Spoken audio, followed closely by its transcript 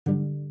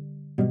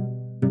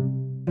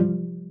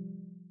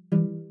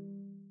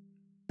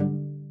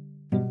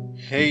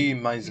Hey,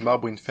 my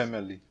Zimbabwean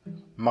family.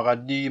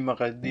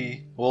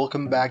 Magadi.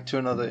 Welcome back to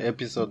another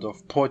episode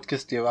of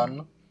Podcast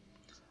Devano,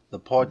 the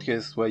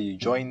podcast where you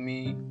join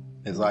me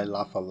as I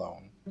laugh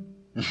alone.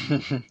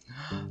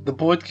 The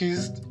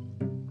podcast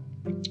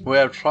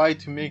where I try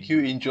to make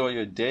you enjoy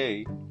your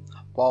day,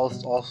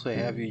 whilst also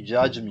have you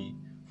judge me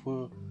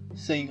for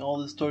saying all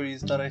the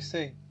stories that I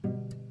say.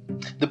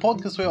 The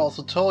podcast where I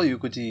also tell you,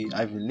 Kuti,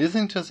 I've been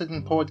listening to a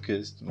certain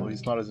podcast. No,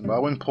 it's not a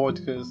Zimbabwean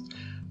podcast,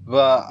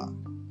 but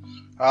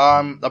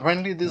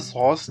apparently this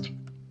host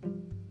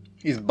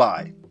is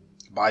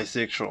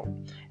bisexual,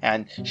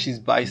 and she's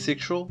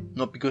bisexual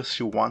not because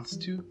she wants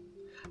to,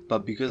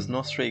 but because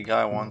no straight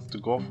guy wants to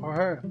go for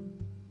her.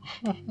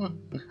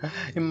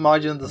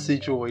 Imagine the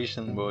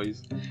situation,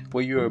 boys,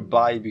 where you're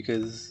bi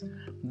because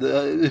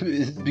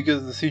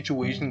the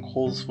situation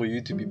calls for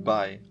you to be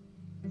bi.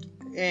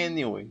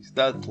 Anyways,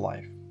 that's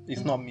life.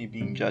 It's not me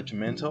being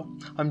judgmental.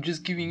 I'm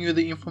just giving you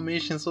the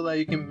information so that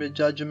you can be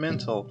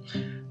judgmental.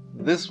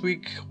 This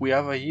week we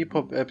have a hip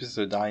hop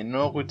episode. I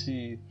know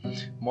Kuti,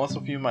 most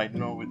of you might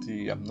know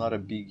Kuti, I'm not a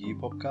big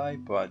hip hop guy,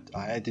 but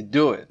I had to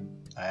do it.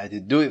 I had to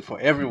do it for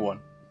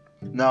everyone.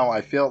 Now I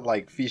felt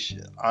like fish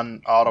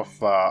out of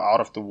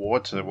the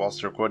water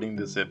whilst recording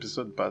this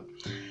episode, but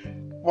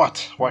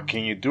what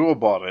can you do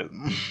about it?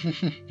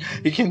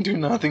 You can do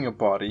nothing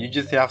about it. You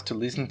just have to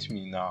listen to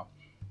me now.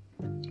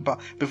 But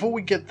before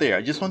we get there,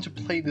 I just want to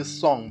play this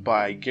song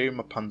by Gary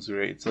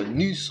Mapanzure. It's a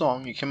new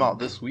song. It came out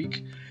this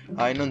week.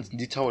 I know it's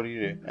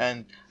Nditaurire.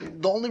 And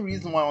the only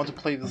reason why I want to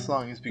play this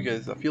song is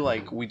because I feel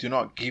like we do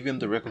not give him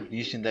the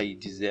recognition that he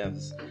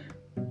deserves.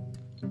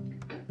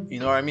 You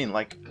know what I mean?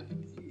 Like,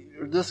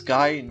 this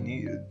guy,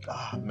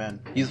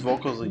 his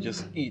vocals are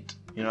just it.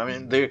 You know what I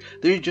mean?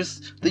 They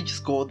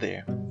just go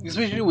there.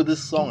 Especially with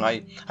this song,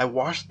 I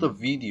watched the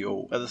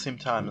video at the same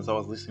time as I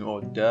was listening.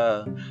 Oh,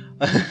 duh.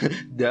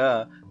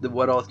 Duh.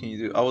 What else can you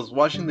do? I was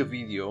watching the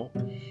video,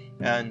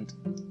 and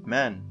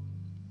man,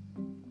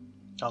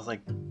 I was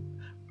like,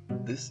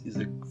 this is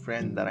a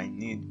friend that I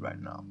need right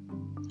now.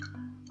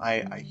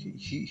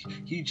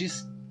 He's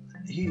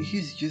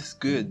just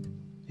good.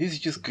 He's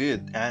just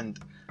good. And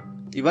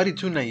Ibari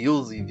Tuna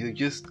Yulzi, you're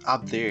just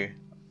up there.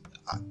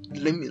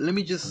 Let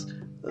me just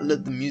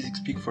let the music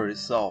speak for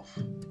itself.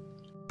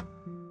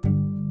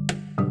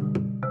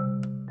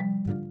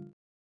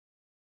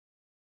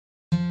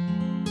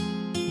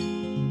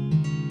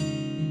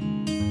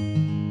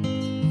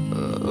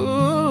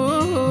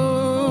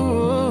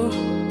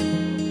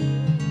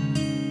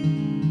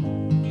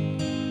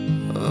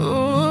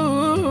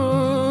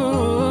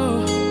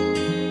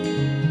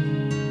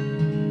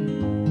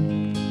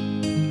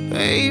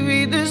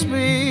 Baby, this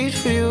beat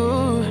for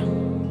you.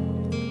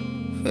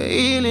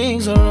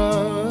 Feelings are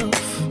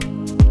rough,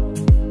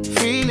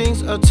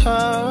 feelings are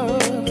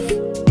tough.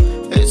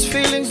 It's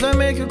feelings that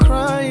make you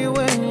cry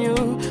when you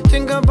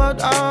think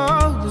about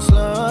all this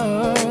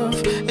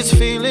love. It's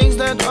feelings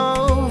that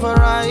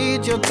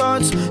override your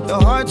thoughts,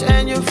 your heart,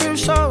 and you feel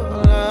so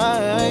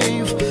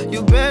alive.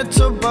 You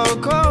better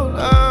buckle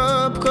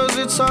up, cause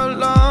it's a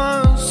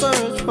long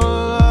search for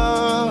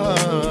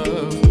love.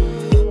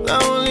 The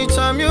only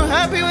time you're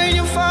happy when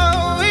you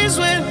fall is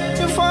when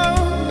you fall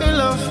in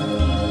love.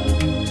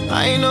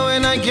 I know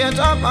when I get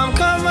up, I'm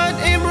covered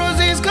in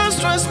bruises, cause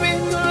trust me,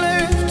 you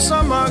left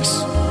some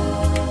marks.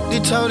 The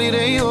tawdy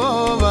day you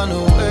over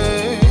no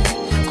way.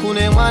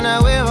 Kune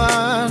mwana we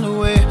run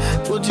away.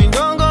 Putin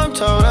don't go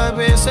tawra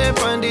be se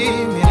pandi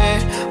mire.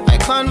 My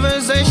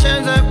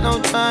conversations have no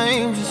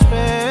time to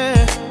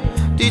spare.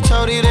 The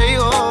tawdy day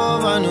you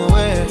over no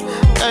way.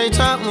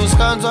 Taita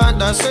muskanza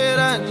da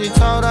sera the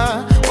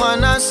tawra.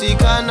 Wana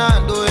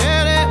sikana do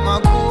ere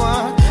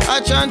makua.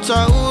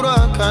 Achanta ura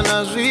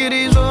kana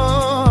zwirizo.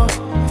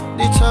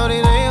 The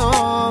tawdy day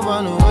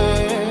over no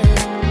way.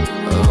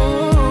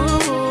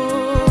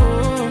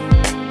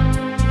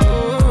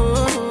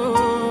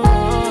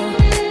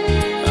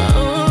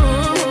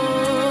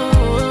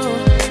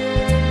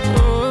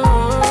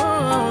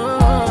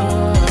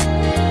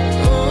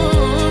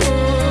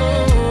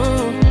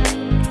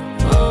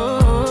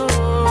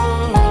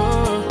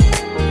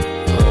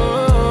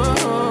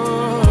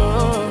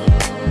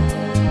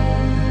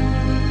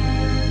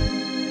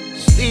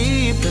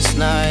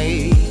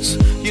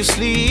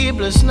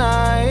 Sleepless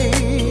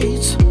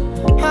nights.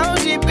 How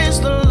deep is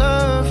the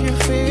love you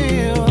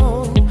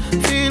feel?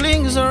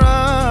 Feelings are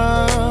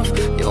rough.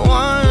 You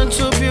want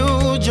to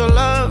build your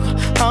love.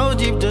 How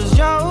deep does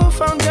your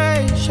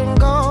foundation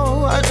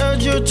go? I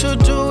urge you to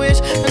do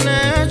it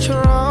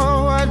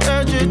natural. I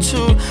urge you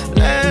to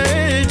let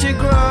it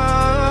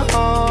grow.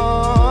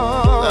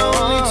 The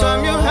only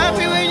time you're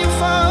happy when you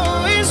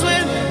fall is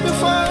when you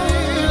fall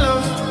in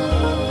love.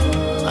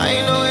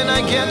 I know when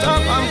I get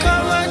up, I'm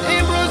covered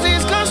in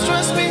bruises, cause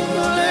trust me, you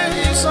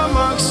left some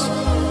marks.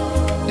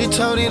 The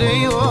tawdy day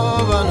you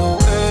over no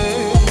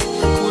way.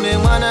 Kune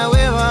mwana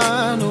we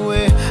run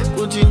away.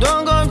 Kuti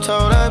ndongo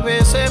mtaura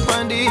be se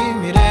pandi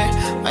mire.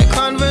 My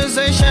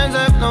conversations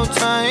have no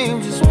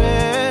time to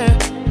spare.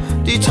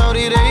 The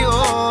tawdy day you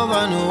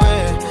over no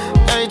way.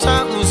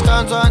 Taita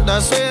muskanza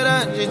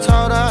ndaswera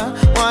nditaura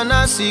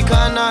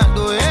mwanasikana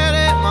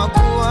doere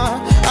makuwa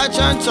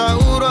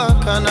achantaura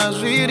kana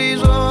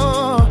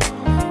zvirizo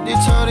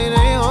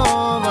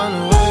nditaurirewo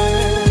vanhu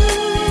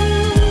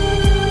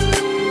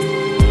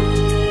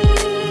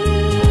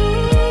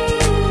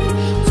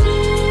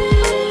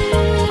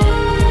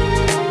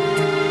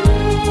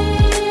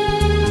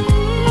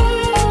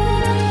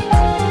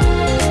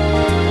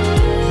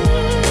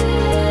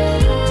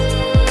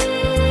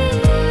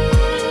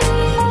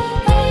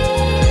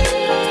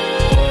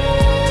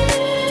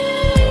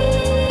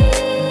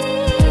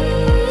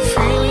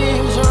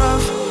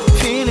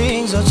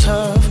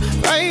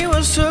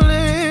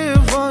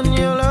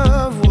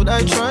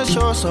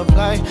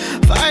supply.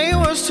 If I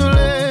was to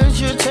let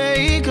you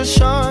take a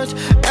shot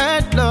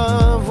at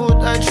love,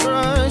 would I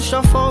trust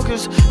your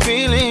focus?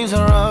 Feelings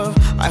are rough.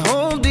 I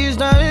hope these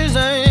days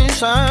ain't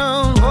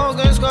sound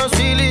bogus, cause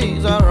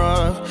feelings are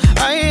rough.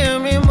 I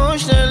am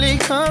emotionally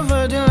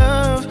covered in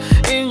love,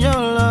 in your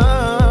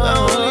love. The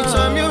only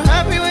time you're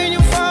happy when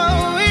you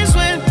fall is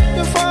when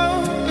you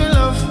fall in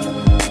love.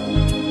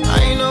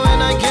 I know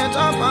when I get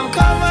up I'm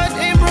covered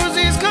in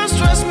bruises, cause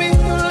trust me,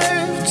 you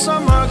left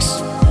some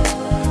marks.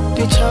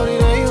 They tell you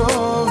that you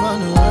all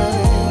run away.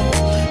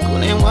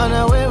 Couldn't run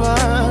away,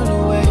 run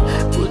away.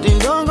 Couldn't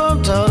don't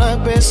go tell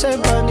like best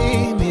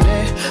body me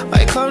there.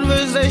 My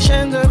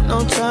conversations have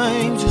no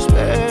time to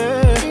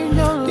spare.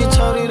 They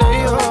tell you that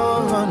you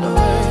all run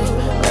away.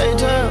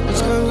 Later,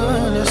 it's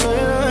gonna they say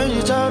that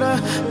you tell that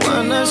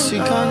wanna see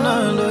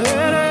kana do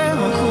here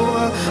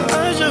makuwa.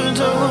 I just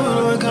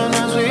told you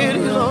kana sweet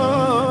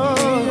love.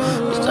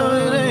 They tell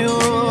you that you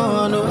all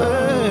run away.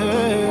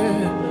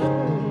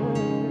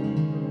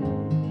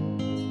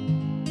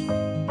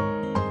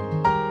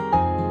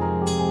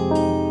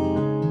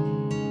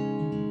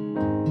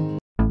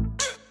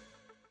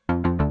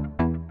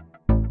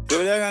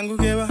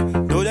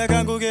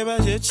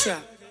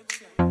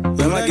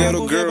 Where my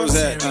ghetto girls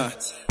at?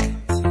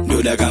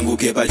 Doda kangu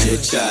kepa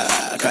jecha,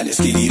 kane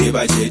skidire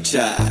ba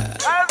jecha.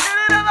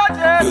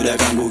 Doda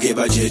kangu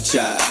kepa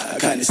jecha,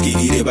 kane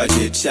skidire ba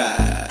jecha.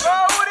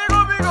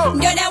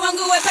 Doda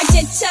wangu wepa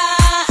jecha,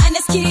 ane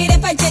skidire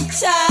ba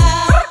jecha.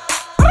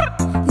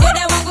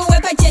 Doda wangu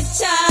wepa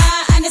jecha,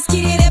 ane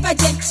skidire ba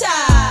jecha.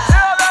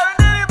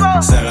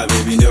 Saga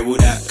baby ndo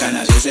buda,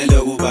 kana jose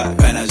ndo buba,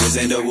 kana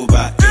jose ndo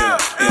buba.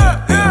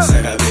 Yeah.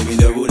 Saga baby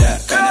ndo buda,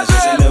 kana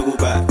jose ndo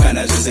buba,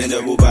 kana jose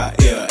ndo buba.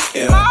 Yeah.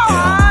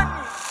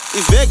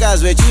 If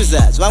beggars were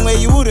choosers, one way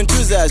you wouldn't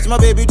choose us. To my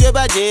baby to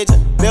budget,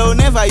 they'll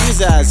never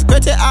use us.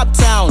 Better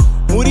uptown,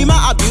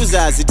 Murima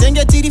abusers.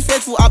 Itenge tiri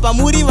faithful apa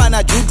Muriva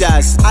na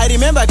Judas. I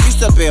remember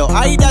Christabel,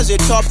 I does a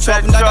chop.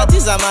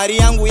 Ndakatiza mari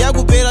yangu ya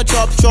kupera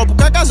chop.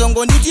 Kaka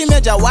zongo nditi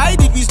meja, why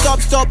did we stop?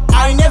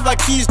 I never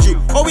kissed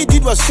you, all we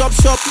did was shop.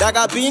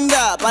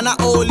 Dakapinda, pana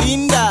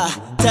olinda.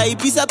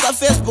 Taipisa pa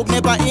Facebook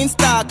nepa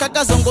Insta.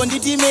 Kaka zongo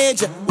nditi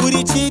meja,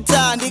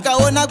 urichita.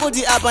 Ndikaona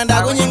kuti apa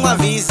ndakunyimwa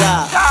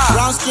visa.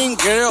 Brown skin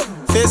girl,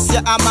 face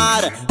ya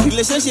amara.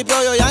 Relationship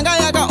yoyo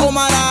yanga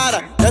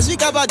omarara.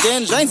 Dasvika pa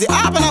den, zvainzi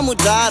apa na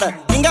mudhara.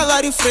 Inga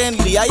very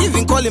friendly, I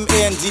even call him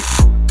Andy.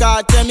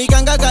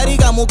 Katemika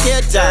ngagarika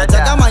muketa.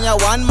 Takamanya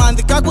 1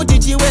 month kakuti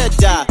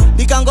chiweta.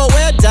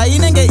 Ndikangoweta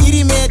inenge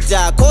iri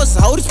meta. Cause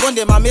how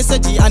responde ma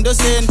message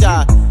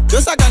andosenda.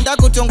 Dosaka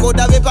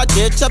ndakutongoda vepa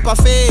jecha pa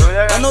face.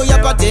 Vanouya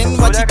pa den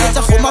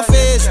vachiketa for my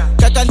face.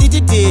 Kaka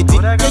nditi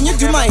date, can you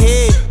do my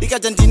hair?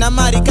 Ikata ndina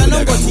mari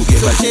kanongoti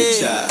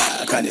jecha,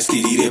 kane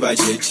skidire ba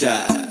jecha.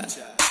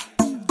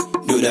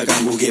 Doda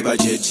kangu kepa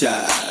jecha,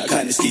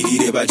 kane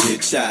skidire ba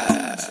jecha.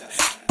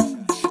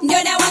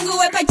 Doda wangu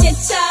wepa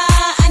jecha,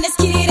 ane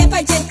skidire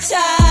ba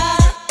jecha.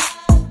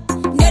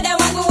 Doda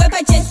wangu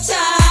wepa jecha,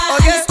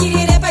 ane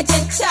skidire ba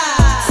jecha.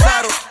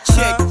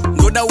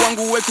 Doda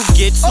wangu weku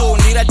get so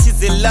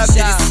niratize love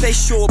that is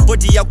special.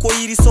 Body yako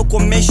iri so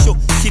commercial,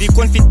 tiri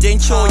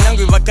confidential.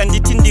 Nyangwe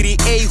vakanditi ndiri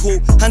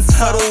a-hole, hands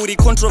faro uri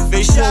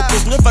controversial.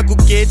 Cause nova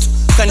kuget,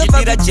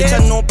 kandidira jecha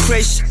no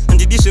pressure.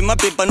 Andidizve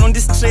mabeba non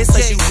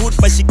distress. She good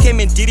but she came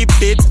and did it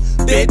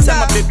better.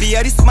 My baby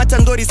yari smart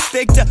and do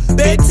respect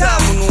better.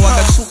 Munu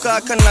wakashuka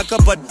akanaka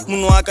but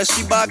munu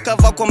wakashiba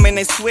akavakwa man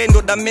I swear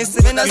ndoda mese.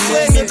 You know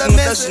me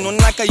nuka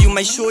zvinonaka, you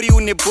my shorty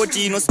une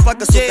body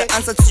inospaka. So the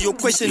answer to your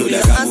question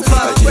is answer.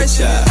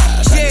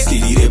 Kane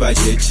skidire ba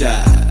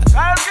jecha.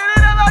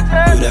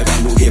 Doda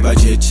kangu kepa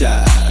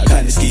jecha,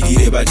 kane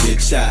skidire ba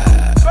jecha.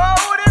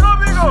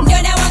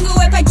 Doda wangu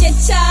wepa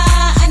jecha,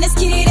 ane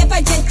skidire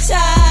ba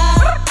jecha.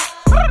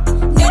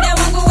 Doda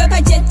wangu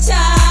wepa jecha,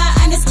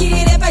 ane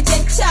skidire ba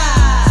jecha.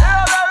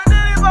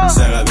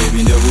 Saga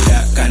baby ndo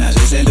buda, kana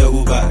jose ndo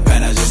buba,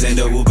 kana jose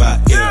ndo buba.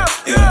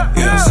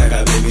 Yeah.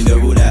 Saga baby ndo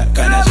buda,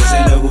 kana jose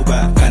ndo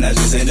buba, kana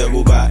jose ndo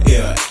buba.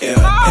 Yeah.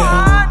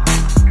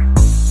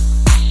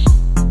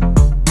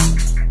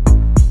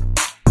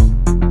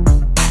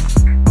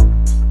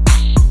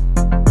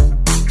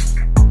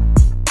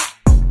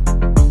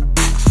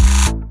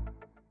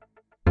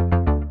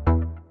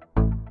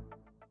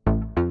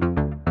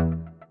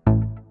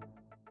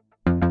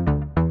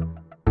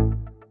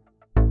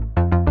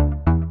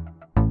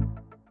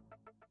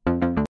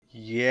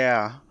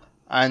 Yeah,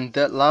 and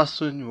that last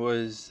one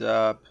was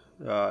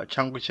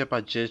Changu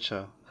Chepa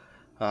Jecha.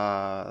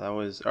 That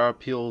was R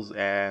Pills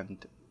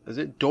and is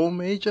it Do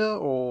Major,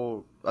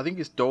 or I think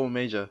it's Do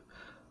Major.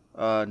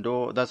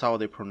 Do, that's how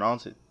they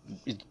pronounce it.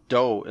 It's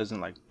Do,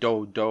 isn't like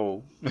Do.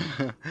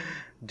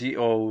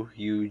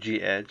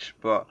 DOUGH.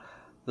 But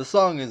the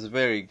song is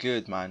very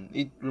good, man.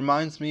 It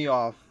reminds me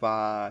of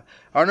I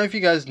don't know if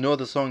you guys know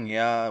the song,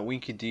 yeah,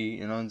 Winky D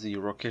and the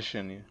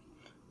Rokeshen,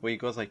 where he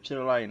goes like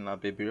Chilla in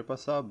baby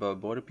repasa, but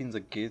body pins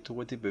a gate to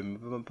what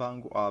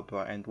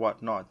and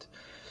whatnot.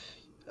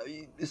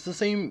 It's the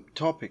same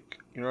topic,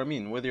 you know what I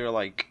mean? Whether you're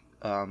like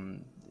the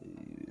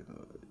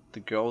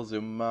girls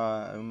in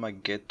my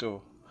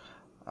ghetto,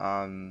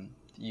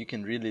 you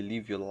can really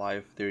live your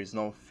life. There is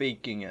no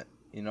faking it,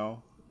 you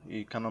know.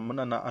 You kind of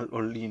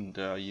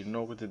you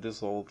know what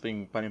this whole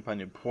thing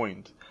pani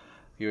point.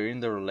 You're in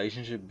the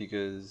relationship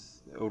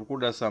because or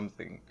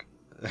something.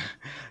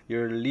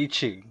 You're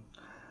leeching,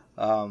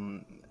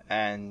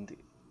 and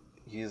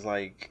he's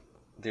like,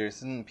 there's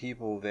certain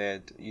people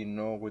that you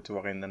know what to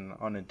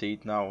on a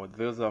date now.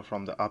 Those are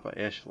from the upper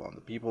echelon,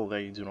 the people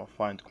that you do not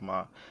find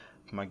kuma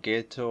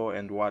ghetto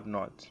and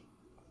whatnot.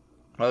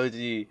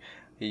 Obviously,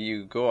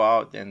 you go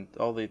out and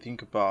all they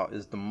think about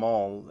is the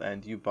mall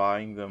and you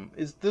buying them.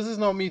 This is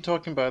not me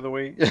talking, by the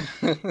way.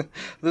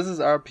 This is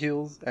R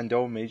Pills and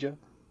Do Major.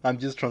 I'm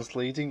just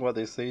translating what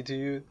they say to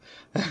you.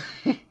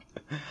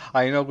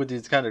 I know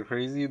it's kind of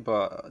crazy,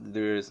 but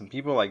there are some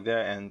people like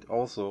that, and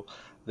also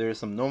there are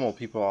some normal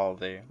people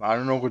out there. I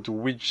don't know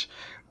which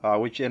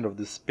end of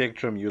the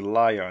spectrum you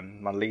lie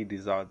on, my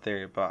ladies out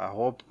there, but I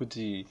hope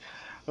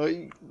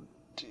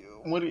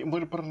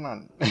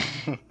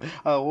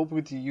I hope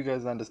you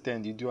guys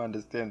understand. You do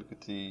understand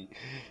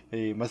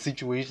my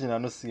situation. I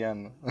know,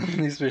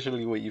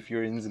 especially if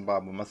you're in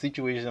Zimbabwe. My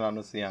situation, I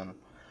know.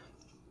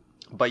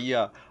 But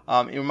yeah,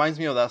 it reminds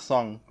me of that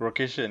song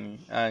Rokeshen,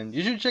 and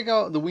you should check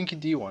out the Winky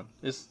D one.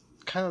 It's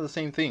kind of the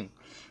same thing.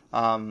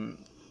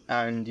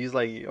 And he's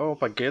like, oh,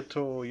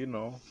 Pageto, you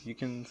know, you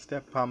can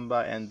step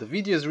Pamba, and the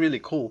video is really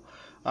cool.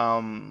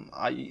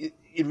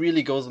 It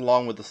really goes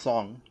along with the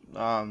song.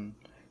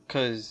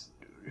 Cause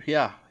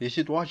yeah, you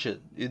should watch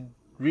it. It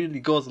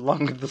really goes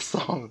along with the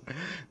song.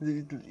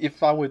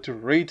 If I were to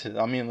rate it,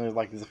 I mean,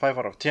 like, it's a 5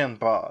 out of 10,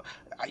 but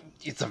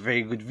it's a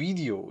very good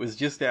video. It's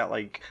just that,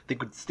 like, they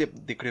could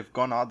have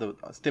gone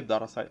stepped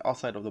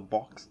outside of the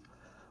box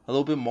a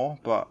little bit more,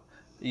 but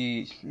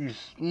you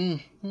know,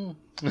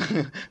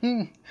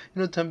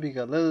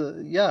 Tambika,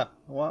 yeah.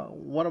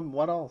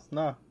 What else?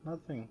 Nah,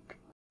 nothing.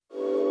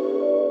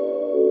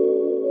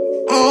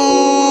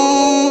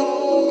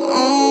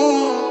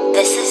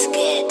 This is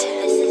good.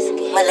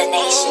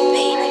 Melanation,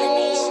 baby.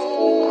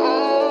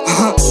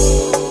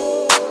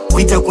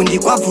 Kuita kundi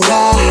kwa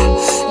furaha,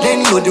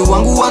 leni lodi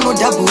wangu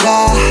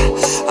wanodabura.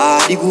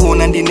 Adi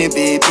kuona ndine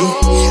baby,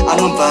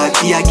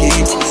 anompakia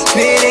gate.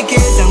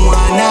 Pelekeza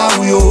mwana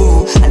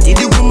huyo,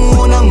 antidi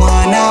kumuona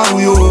mwana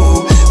huyo.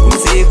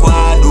 Kunze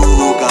kwa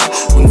duka,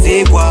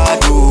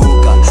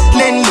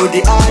 leni lodi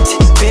ati.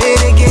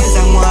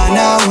 Pelekeza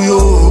mwana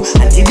huyo,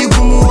 antidi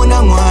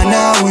kumuona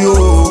mwana huyo.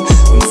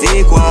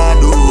 Kunze kwa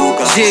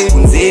duka,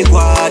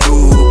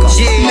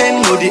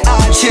 leni lodi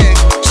ati.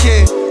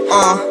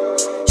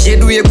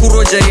 Jedu ye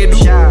kuroja yedu,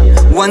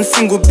 one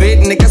single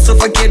bed neka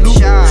sofa kedu.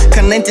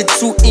 Ka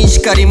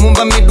 92-inch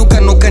karimumba medu,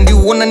 kanoka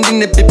ndiwona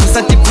ndine pepu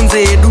sati punze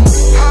yedu.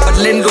 But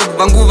landlord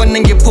bangu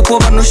vanenge popo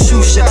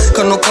vanoshusha,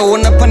 kanoka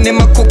wona pane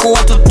makoko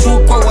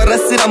watotukwa.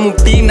 Warasira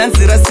mubina,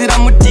 nzirasira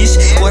mudish,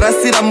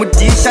 warasira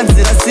mudisha,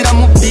 nzirasira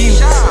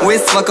mubina.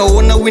 West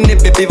vakaona wine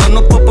baby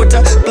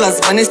vanopopota,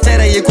 plus vane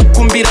style ye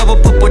kukumbira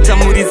vopopota.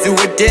 Murizi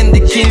wedende,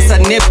 Kings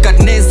and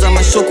Nebuchadnezzar,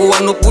 mashoko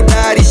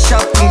wanobuda ari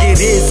sharp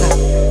kungereza.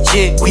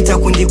 Kuita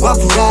kundi kwa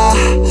furaha,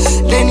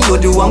 leni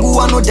lodi wangu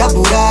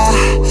wanodabura.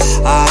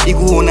 Adi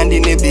kuona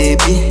ndine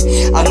baby,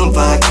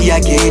 anompakia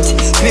gate.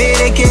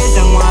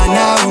 Pelekeza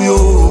mwana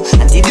huyo,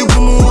 antidi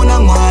kumuona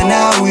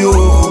mwana huyo.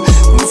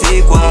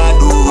 Kunze kwa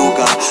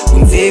duka,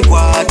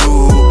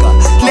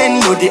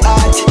 leni lodi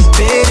ati.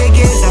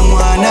 Pelekeza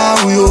mwana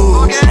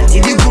huyo,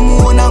 antidi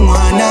kumuona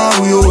mwana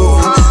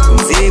huyo.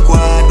 Kunze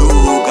kwa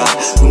duka,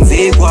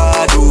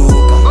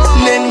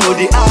 leni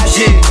lodi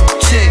ati.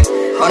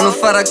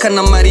 Vanofara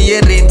kana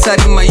mariere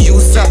ntari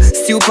mayusa.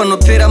 Still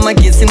panopera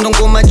magesi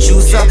ndongo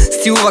majusa.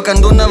 Still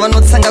vakandona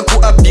vanotsanga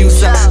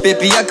kuabusa.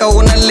 Baby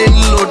yakaona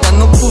landlord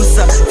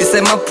anopusa.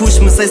 Visai mapush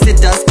musaise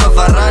dust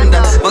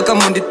pavaranda.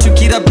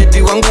 Vakamonditukira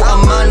baby wangu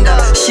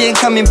Amanda. She ain't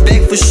coming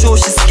back for sure,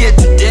 she's scared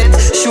to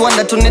death. She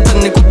wanda toneta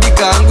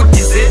nekubika angu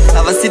dize.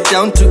 Hava sit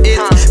down to it,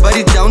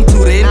 body down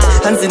to rent.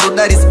 Hanzi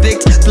noda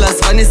respect,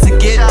 plus vane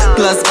siget.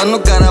 Plus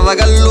vanogara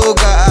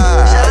vakaloka.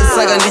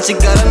 Saka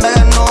ndichigara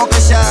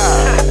ndakanoka sha.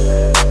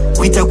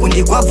 Kuita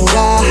kundi kwa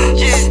furaha,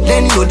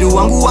 leni lodi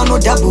wangu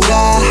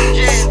wanodabura.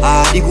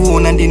 Adi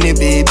kuona ndine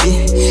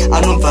baby,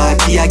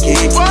 anompakia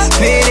gate.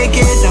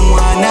 Pelekeza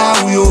mwana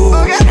huyo,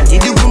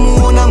 antidi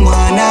kumuona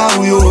mwana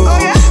huyo.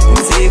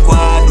 Kunze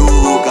kwa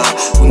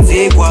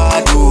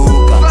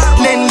duka,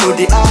 leni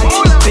lodi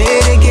ati.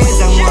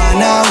 Pelekeza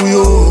mwana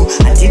huyo,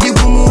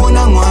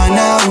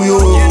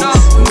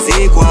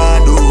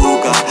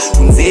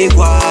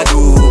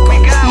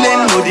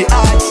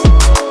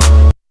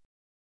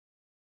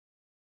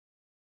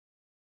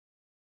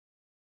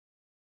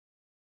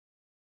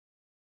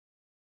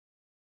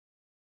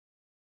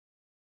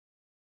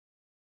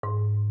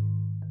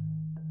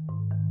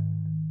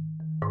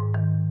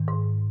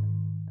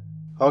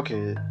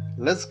 Okay,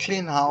 let's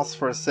clean house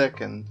for a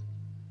second.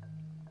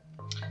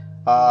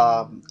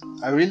 I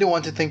really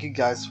want to thank you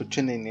guys for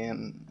tuning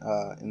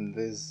in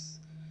this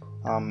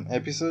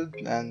episode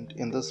and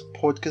in this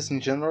podcast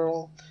in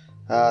general.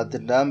 The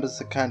numbers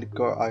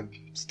are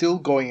still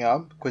going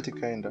up,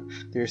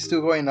 they're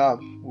still going up,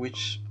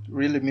 which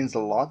really means a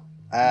lot.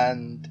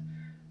 And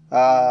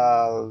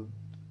can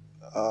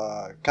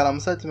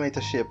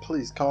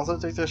please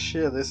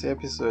share this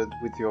episode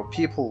with your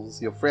peoples,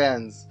 your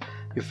friends,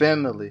 your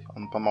family,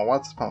 on my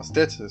WhatsApp, my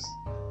status,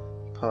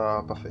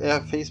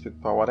 Facebook,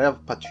 whatever,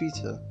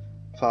 Twitter,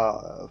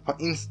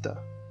 Insta.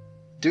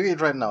 Do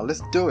it right now.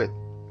 Let's do it.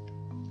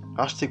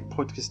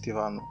 #podcast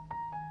Ivano.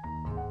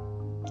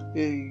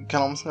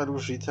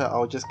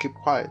 I'll just keep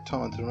quiet.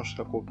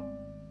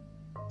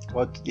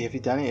 What have you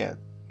done yet?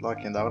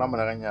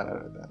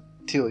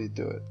 Till you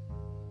do it.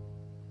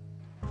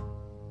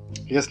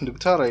 Yes,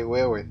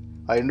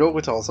 I know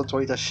what also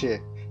to share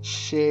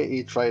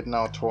it right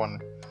now, Tony.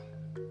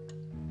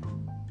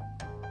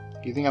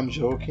 You think I'm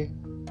joking?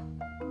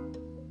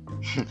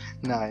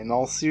 Nah, in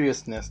all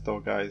seriousness though,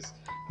 guys,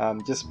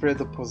 just spread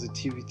the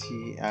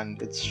positivity,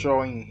 and it's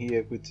showing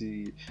here with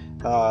the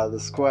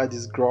squad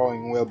is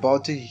growing. We're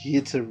about to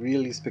hit a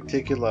really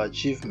spectacular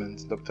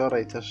achievement, Dr.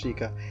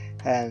 Itashika,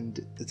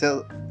 and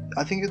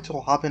I think it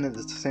will happen at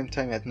the same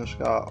time at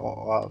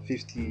Nushka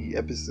 50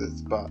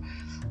 episodes, but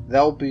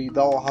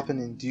that'll happen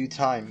in due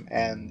time.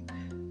 And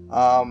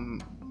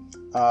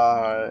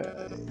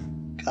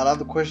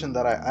another question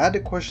that I had a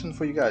question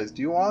for you guys.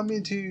 Do you want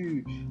me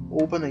to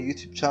open a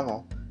YouTube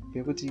channel?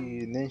 Video,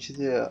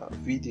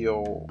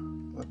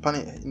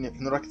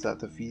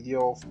 the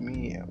video of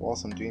me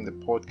whilst I'm doing the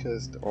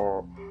podcast,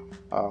 or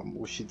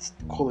we should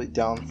cool it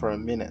down for a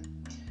minute.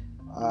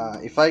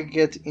 If I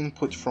get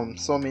input from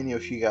so many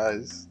of you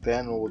guys,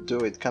 then we'll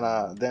do it.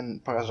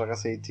 Then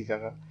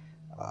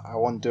I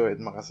won't do it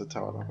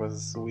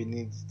because we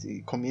need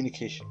the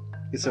communication.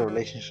 It's a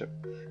relationship.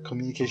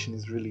 Communication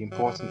is really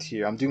important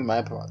here. I'm doing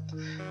my part.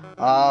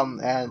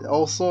 And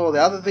also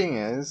the other thing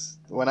is,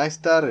 when I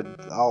started,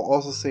 I'll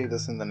also say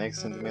this in the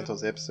next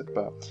Sentimentals episode,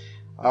 but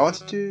I want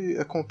to do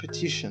a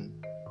competition.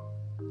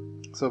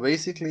 So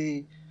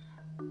basically,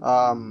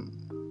 what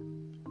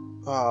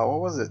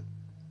was it?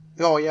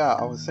 Oh yeah,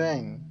 I was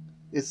saying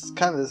it's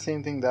kind of the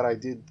same thing that I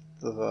did.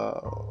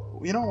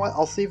 You know what?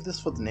 I'll save this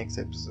for the next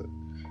episode.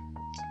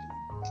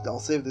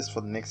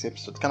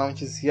 Can I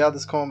just hear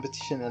this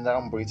competition and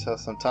I'm going to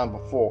sometime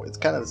before? It's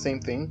kind of the same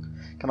thing.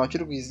 Can I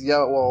just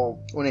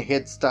on a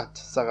head start?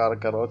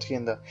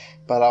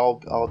 But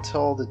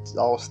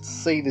I'll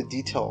say the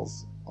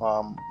details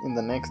in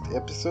the next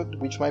episode,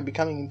 which might be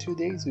coming in 2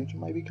 days, which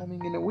might be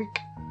coming in a week.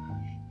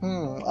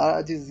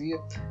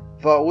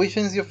 But which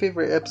one's your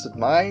favorite episode?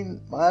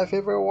 My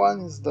favorite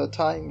one is the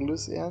tying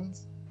loose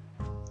ends.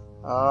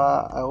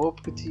 I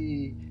hope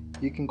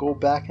you can go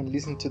back and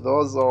listen to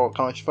those, or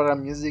Kanachfara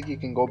music, you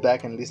can go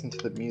back and listen to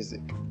the music.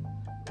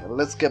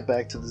 Let's get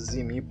back to the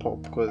Zim hip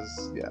hop,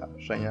 because yeah,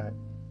 Shanya.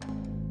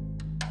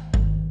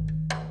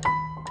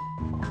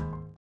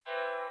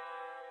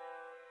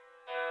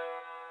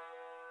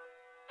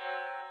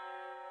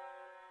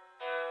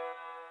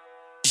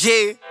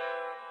 Yeah.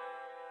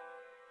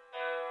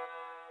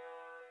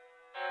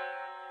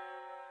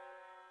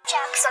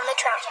 Jax on the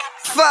track.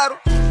 Faro.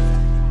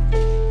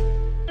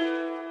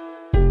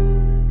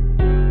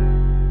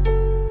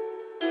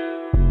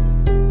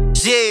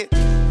 Yeah.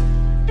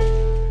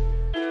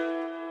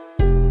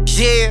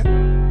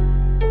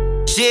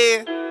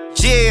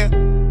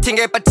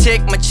 Tinga pa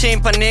take my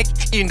chain panic.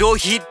 Indo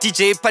hit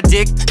DJ pa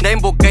dick.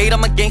 Naimbo guide,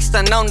 I'm a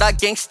gangster, now not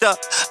gangster.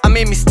 I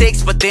made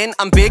mistakes, but then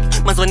I'm big.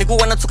 Manzwani ku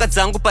wana tsuka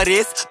zangu pa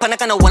race.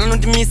 Panakana wana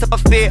nondimisa pa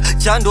fair.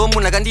 Jando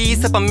munagandi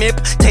isa pa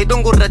map.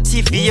 Taidongo ra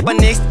TV ye pa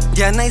next.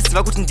 Diana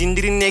isiva kuti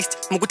ndindiri next.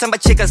 Mukutamba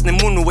checkers ne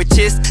munu we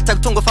chest.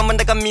 Takutongo famba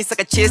ndakamisa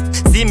ka chest.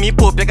 Zimi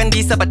pop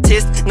yakandisa pa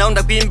test. Now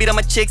ndakuimbira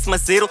ma checks ma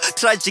zero.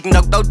 Tragic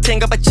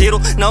ndakutenga pa jero.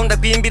 Now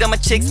ndakuimbira ma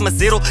checks ma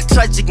zero.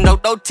 Tragic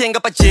ndakutenga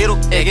pa jero.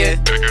 Ege.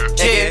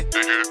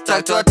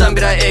 Talk to a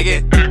tambira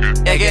ege.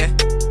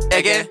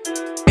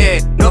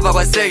 Nova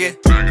kwa sege.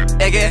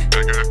 Ege.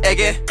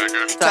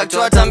 Talk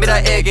to a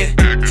tambira ege.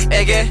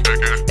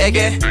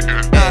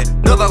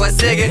 Nova kwa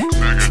sege.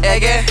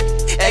 Ege.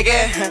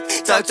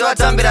 Talk to a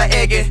tambira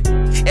ege.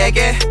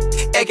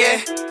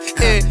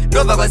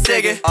 Nova kwa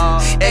sege.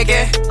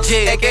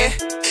 Ege.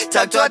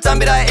 Talk to a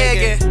tambira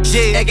ege.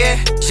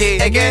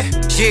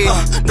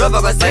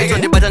 Nova kwa sege.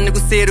 Ndibata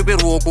nikuseru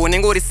beruoko.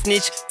 Nengori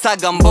snitch.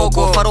 Taga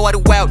mboko. Faro wari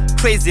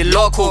wild. Crazy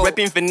local.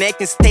 Rapping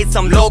Venetian states,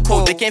 I'm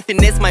local. They can't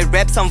finesse my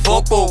raps, I'm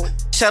vocal.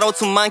 Shout out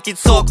to Monkey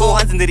Toko,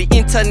 hands in the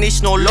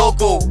international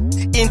logo.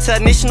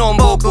 International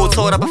Moko,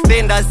 tore up a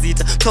fender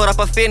zita, tore up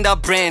a fender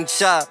brand,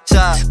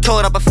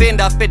 tore up a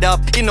fender fed up,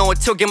 you know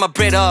until get my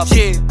bread up.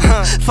 Yeah,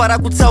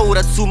 Faraku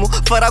Taura Sumo,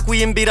 Faraku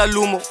Imbira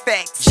Lumo,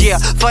 facts. Yeah,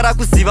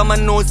 Faraku Ziva my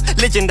nose,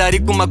 legendary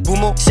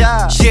Gumagumo.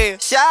 Yeah,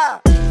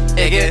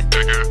 Ege,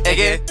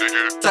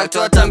 talk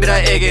to a tambira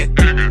ege.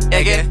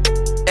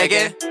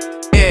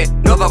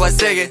 nobva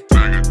kwaseke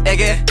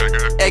eke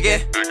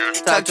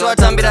takuthiwa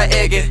tambira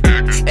eke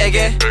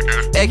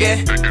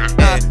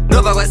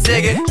nobva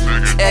kwaseke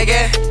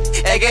eke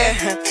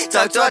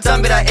takuthiwa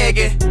tambira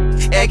eke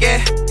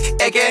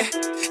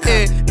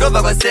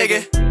nobva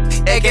kwaseke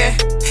eke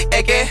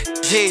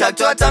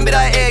takuthiwa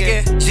tambira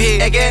eke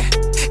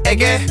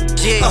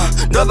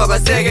nobva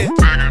kwaseke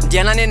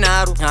ndiyana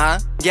nenharo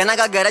ndiyana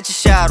akagara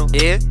chisharo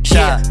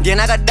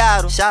ndiyana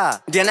akadaro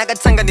ndiyana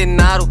akatsanga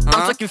nenharo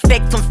I'm talking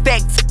facts on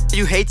facts,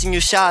 you hating,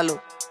 you shallow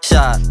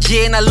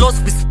and I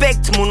lost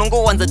respect,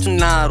 munongowanza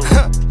tunaro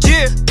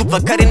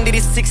kubva kare ndiri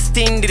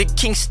 16 ndiri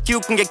king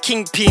stew kunge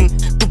kingpin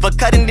kubva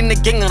kare ndine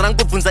gang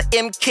rangobvunza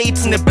MK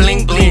tine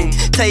bling bling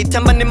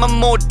taitamba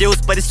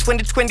nemamodels but it's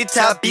 2020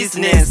 ta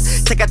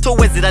business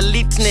takatowedzera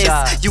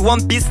litness you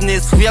want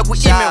business uya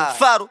kuemail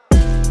faro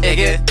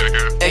eke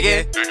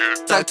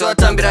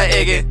takutowatambira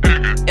eke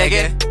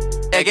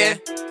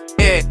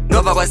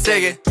nobva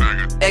kwaseke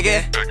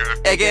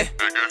eke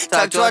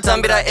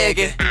takutowatambira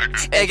eke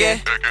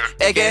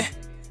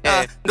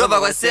nobva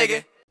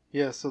kwaseke.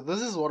 Yeah, so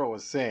this is what I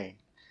was saying.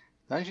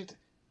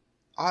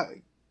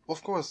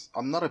 Of course,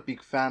 I'm not a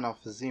big fan of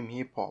Zim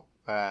hip hop,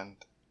 and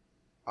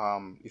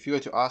if you were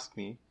to ask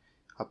me,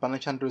 hapana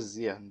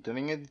chandozia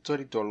ndinenge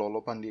nditori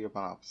dololo pandiri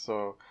panapa.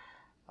 So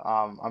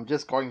I'm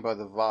just going by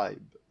the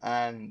vibe,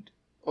 and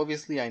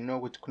obviously I know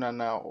with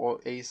Kunana or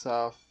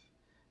Asaf.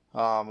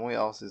 Who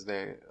else is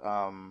there?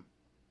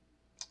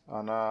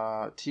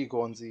 T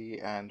Gonzi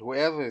and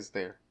whoever is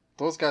there.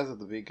 Those guys are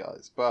the big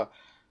guys. But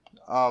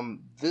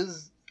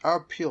this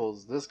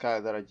Pills, this guy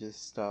that I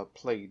just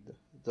played,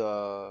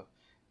 the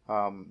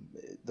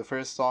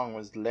first song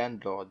was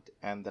Landlord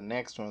and the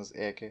next one was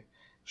Eke.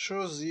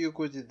 Shows you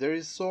there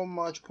is so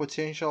much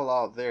potential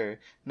out there.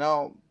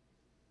 Now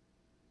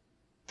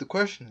the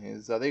question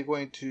is, are they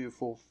going to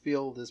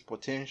fulfill this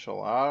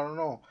potential? I don't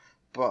know.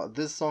 But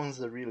these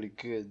songs are really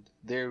good.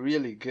 They're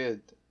really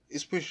good.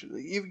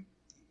 Especially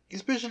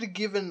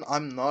given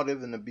I'm not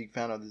even a big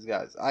fan of these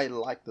guys. I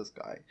like this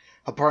guy.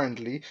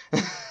 Apparently.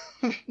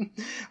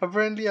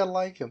 Apparently I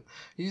like him.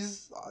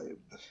 He's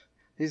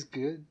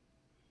good.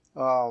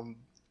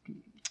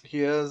 He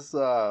has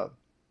that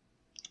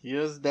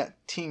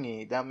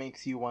thingy that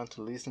makes you want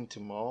to listen to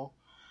more.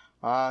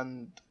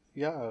 And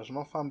yeah, it's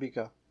not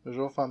fambika.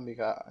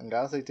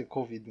 Ngazaite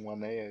COVID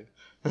one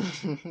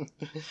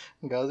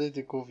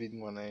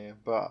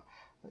but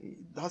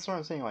that's what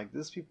I'm saying. Like,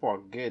 these people are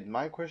good.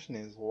 My question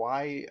is,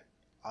 why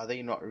are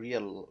they not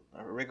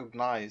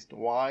recognized?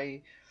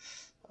 Why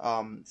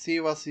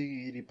see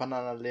wasi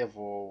panana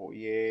level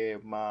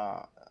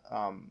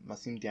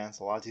masim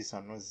dance artists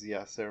and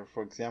nozia. So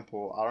for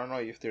example, I don't know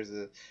if there's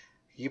a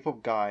hip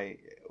hop guy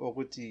or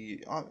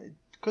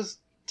because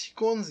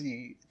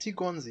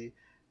Tigonzi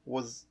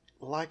was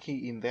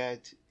lucky in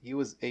that he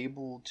was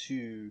able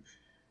to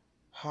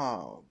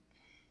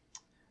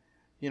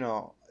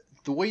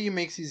the way he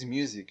makes his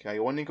music. I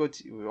want to go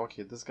to,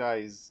 okay, this guy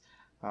is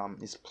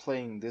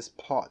playing this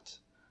part.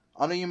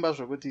 Anoyimba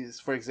Zvokuti is,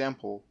 for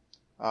example,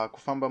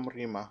 Kufamba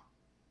Murima.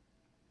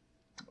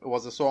 It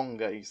was a song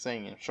that he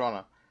sang in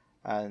Shona,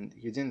 and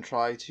he didn't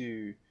try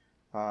to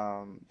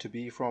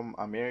be from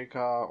America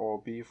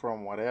or be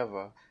from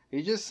whatever.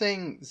 He just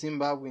sang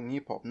Zimbabwean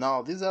hip hop.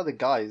 Now these are the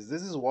guys.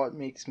 This is what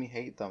makes me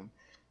hate them.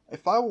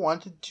 If I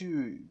wanted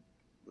to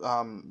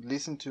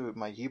listen to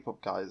my hip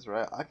hop guys,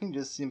 right, I can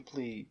just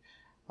simply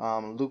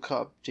look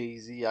up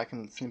Jay-Z. I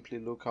can simply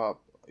look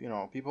up,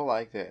 people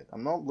like that.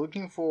 I'm not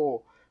looking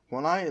for,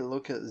 when I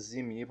look at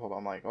Zim hip hop,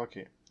 I'm like,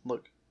 okay,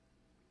 look,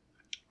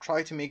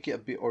 try to make it a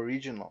bit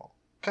original.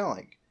 Kind of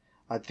like,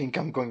 I think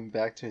I'm going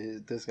back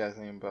to this guy's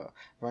name, but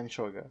Van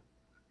Shoga.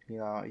 He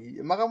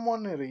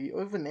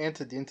even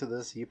entered into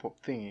this hip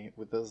hop thingy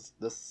with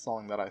this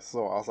song that I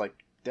saw. I was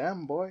like,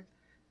 damn boy,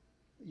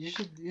 you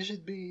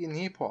should be in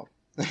hip hop.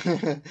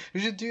 You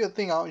should do your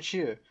thing out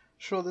here.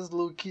 Show these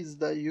little kids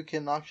that you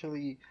can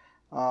actually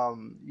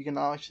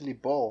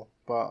ball.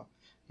 But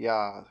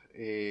yeah,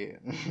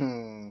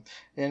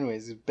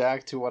 anyways,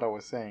 back to what I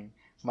was saying.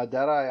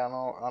 Madara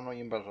ano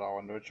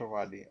imbajawa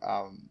ndochowadi.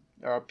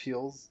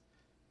 Pills.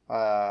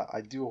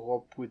 I do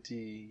hope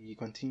he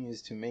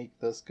continues to make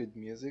this good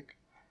music.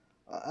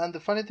 And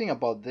the funny thing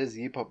about these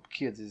hip hop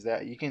kids is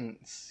that you can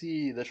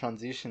see the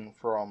transition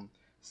from,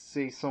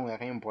 say, Song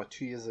Rainbow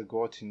 2 years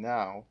ago to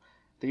now.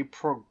 They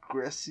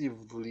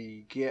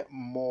progressively get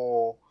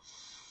more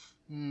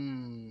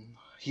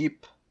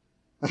hip.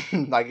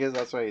 I guess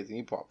that's why it's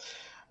hip hop.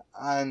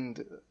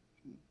 And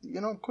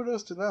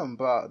kudos to them,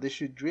 but they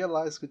should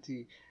realize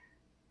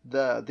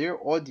that their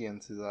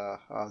audiences are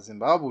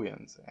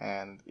Zimbabweans,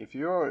 and if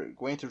you're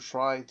going to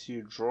try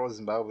to draw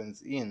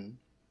Zimbabweans in,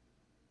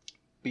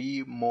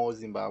 be more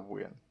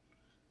Zimbabwean.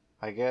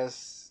 I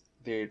guess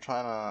they're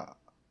trying to.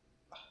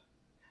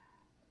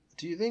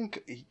 Do you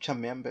think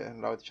Chamembe,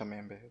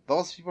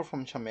 those people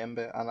from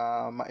Chamembe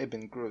and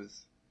Ibn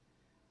Cruz,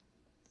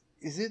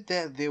 is it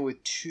that they were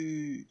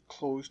too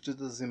close to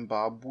the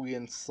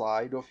Zimbabwean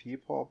side of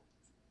hip hop,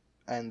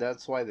 and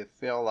that's why they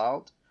fell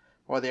out,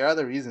 or there are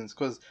other reasons?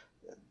 Because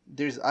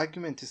there's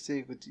argument to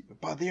say,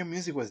 but their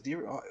music was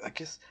different. I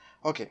guess,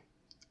 okay.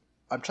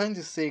 I'm trying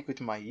to say with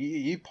my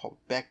hip hop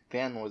back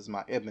then was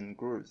my urban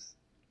grooves,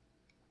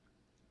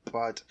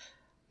 but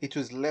it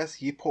was less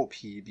hip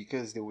hoppy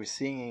because they were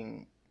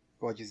singing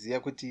what is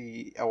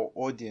our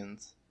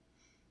audience,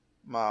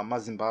 my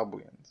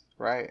Zimbabweans,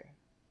 right?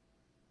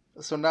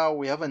 So now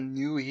we have a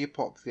new hip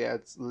hop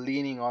that's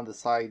leaning on the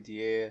side,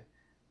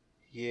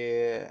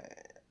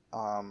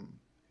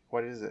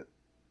 what is it?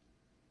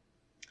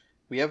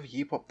 We have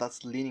hip hop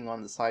that's leaning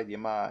on the side,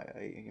 my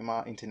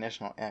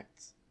international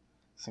acts,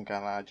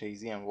 Sinkana,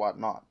 Jay-Z and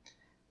whatnot.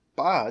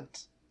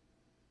 But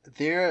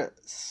they're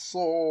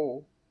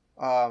so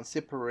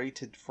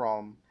separated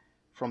from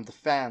the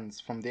fans,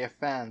 from their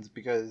fans,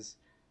 because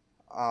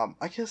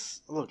I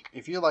guess, look,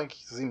 if you like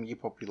Zim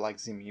hip hop, you like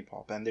Zim hip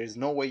hop, and there's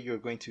no way you're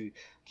going to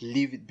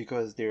leave it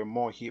because they're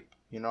more hip.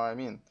 You know what I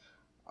mean?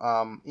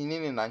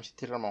 In my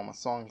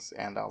songs,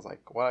 and I was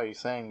like, what are you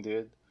saying,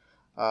 dude?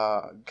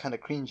 Kind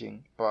of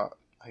cringing, but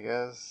I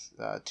guess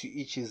to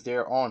each is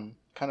their own.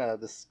 Kind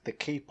of the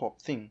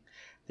K-pop thing.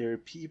 There are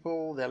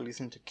people that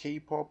listen to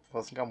K-pop,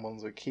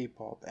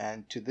 K-pop,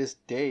 and to this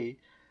day,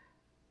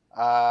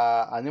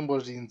 I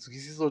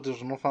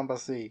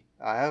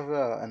have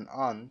an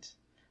aunt,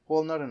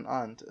 well, not an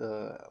aunt,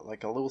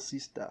 like a little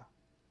sister,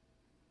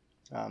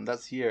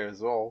 that's here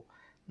as well.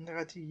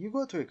 You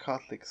go to a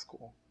Catholic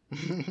school,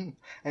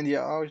 and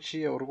you're out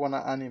here or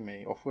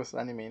anime, of course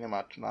anime in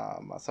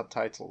my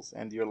subtitles,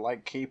 and you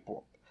like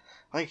K-pop.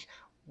 Like,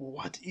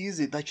 what is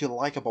it that you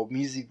like about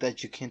music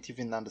that you can't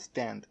even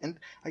understand? And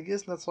I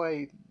guess that's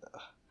why,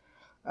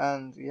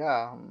 and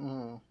yeah,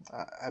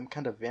 I'm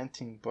kind of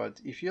venting, but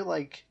if you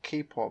like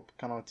K-pop,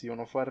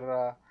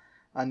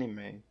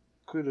 anime,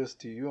 kudos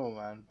to you,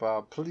 man.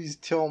 But please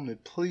tell me,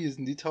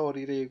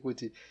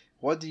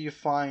 what do you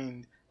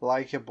find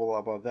likable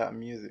about that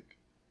music?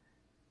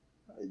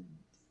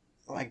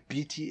 Like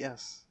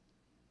BTS.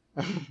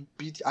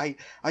 I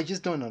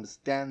just don't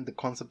understand the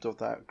concept of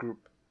that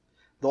group.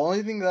 The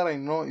only thing that I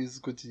know is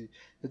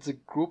it's a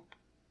group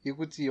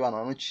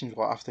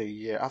after a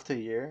year. After a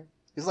year,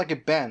 it's like a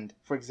band.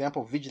 For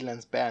example,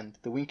 Vigilance Band,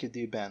 the Winky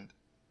D band.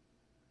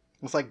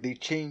 It's like they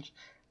change.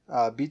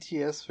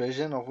 BTS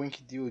version of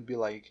Winky D would be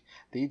like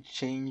they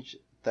change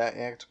that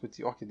act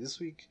okay,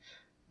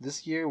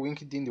 this year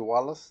Winky D in the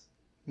Wallace.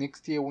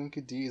 Next year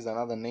Winky D is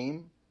another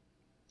name,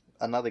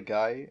 another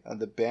guy, and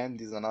the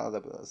band is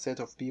another set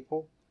of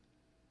people.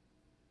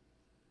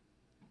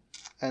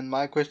 And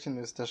my question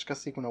is,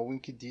 Tashkasi kuna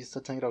Winky D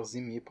satangira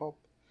Zim hip hop?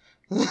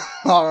 I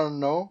don't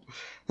know.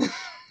 I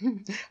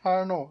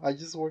don't know. I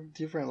just work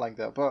different like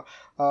that. But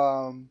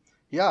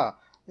yeah,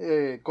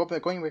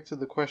 going back to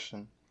the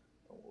question,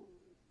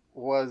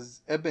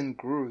 was Urban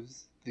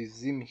Grooves the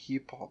Zim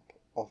hip hop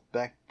of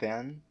back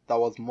then that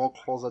was more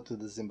closer to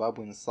the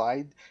Zimbabwean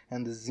side,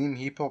 and the Zim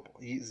hip hop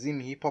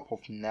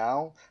of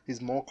now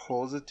is more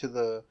closer to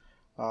the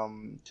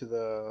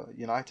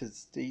United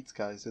States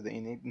guys, to the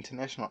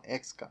international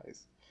X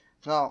guys?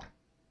 Now,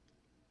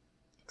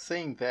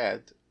 saying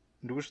that,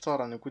 the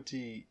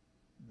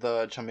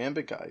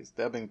Chamembe guys,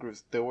 the Urban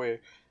Grooves, they were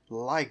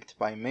liked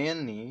by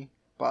many,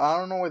 but I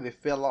don't know where they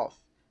fell off.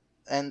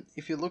 And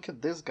if you look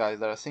at these guys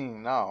that are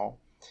singing now,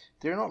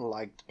 they're not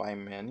liked by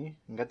many.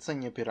 My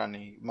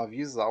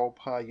views are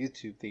up on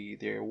YouTube,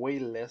 they're way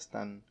less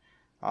than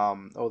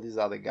all these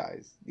other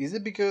guys. Is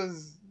it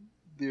because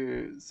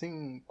they're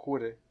singing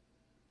kore?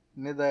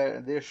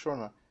 They're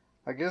shona.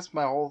 I guess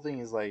my whole thing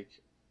is like,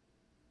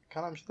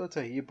 I'm still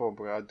hip hop,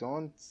 bro. I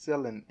don't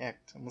sell an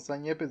act.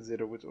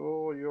 With,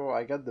 oh yo,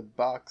 I got the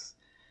box.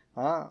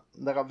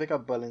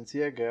 Ndakaveka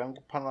Balenciaga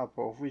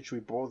of which we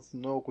both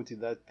know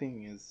that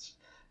thing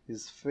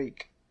is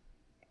fake.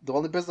 The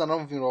only person I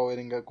don't think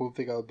wearing a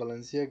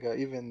Balenciaga,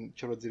 even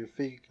Chorodiri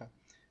fake,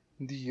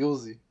 the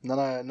Yosi,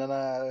 Nana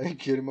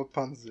Kirima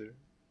Panzer.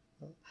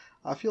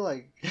 I feel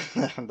like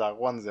that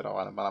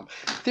 101, but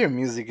their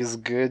music is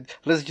good.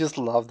 Let's just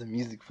love the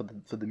music for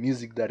the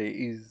music that it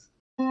is.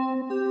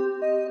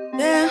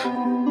 Yeah.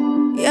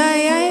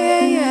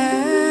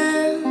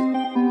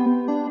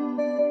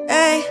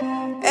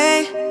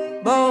 Hey,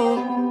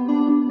 boom.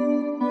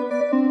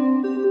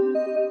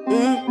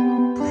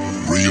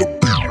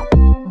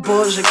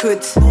 Boja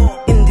kut,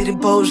 indiri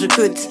boja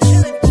kut,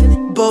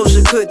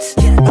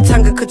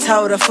 matanga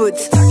kutaura foot.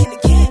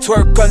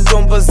 Twerk on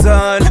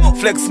Dombazan,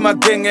 flex my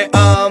gang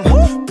arm.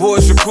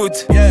 Boja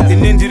kut,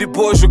 indiri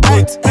boja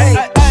kut.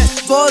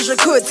 Boja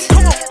kut,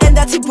 and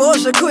that's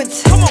boja kut.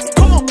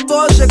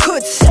 Boja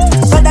kut,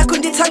 bada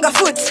kundi tanga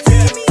foot.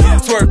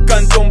 Twerk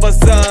on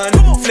Dombazan,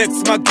 flex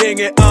my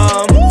gang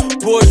arm.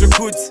 Boja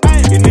kut,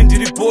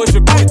 indiri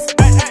boja kut.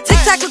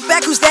 Tic-tac, look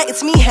back, who's that?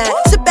 It's me, hand.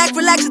 Sit back,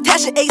 relax,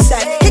 attach it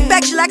ASAP. Kick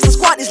back, chillax, and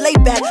squat is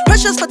laid back.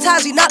 Pressures for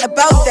times, we not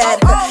about that.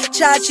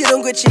 Cha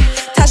chirunguchi,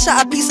 Tasha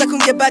Apisa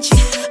kungebachi.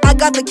 I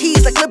got the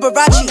keys like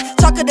Liberace.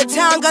 Talk of the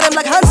town, got him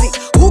like Hansi.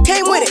 Who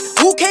came with it?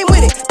 Who came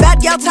with it?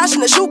 Bad gal Tasha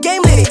in the shoe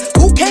game lit it.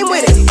 Who came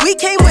with it? We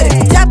came with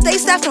it. Tap they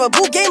staff from a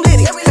boot game lit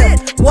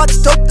it. What's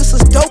dope? This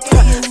is dope.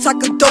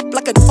 Talking dope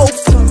like an oaf.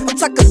 I'm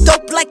talking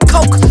dope like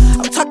coke.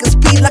 I'm talking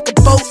speed like a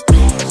boat.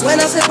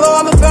 When I say bro,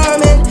 I'm a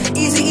vermin.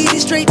 Easy,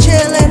 straight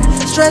chillin'.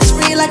 Stress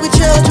free like we're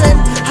children.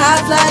 High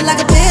flying like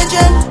a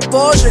pigeon.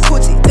 Boże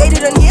kuti. They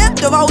didn't hear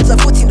the vowels are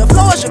footy. The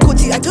flow is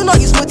kuti. I do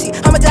not use muti.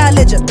 I'm a die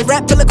legend. The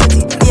rap full of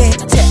kuti. Yeah,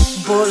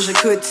 Boże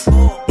kut.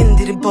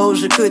 Indiri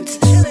Boże kut.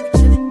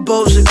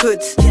 Boże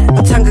kut.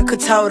 Matanga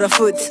kutaura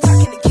foot.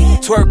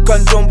 Twerk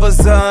on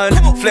Dombazan,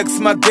 flex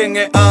my gang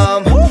and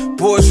arm.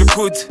 Boże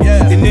kut,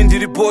 in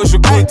Indiri Boże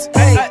kut.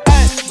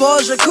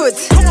 Boże kut,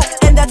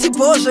 and that's it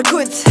Boże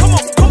kut.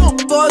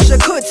 Boże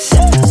kut,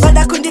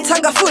 bada kundi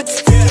tanga foot.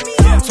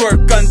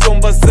 Twerk on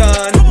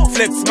Dombazan,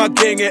 flex my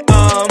gang and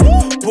arm.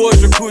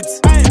 Boże kut,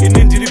 in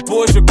Indiri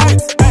Boże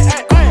kut.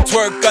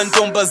 Twerk on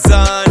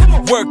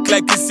Dombazan, work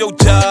like it's your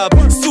job.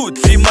 Suit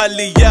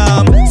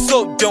Maliyam,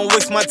 so don't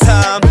waste my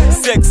time.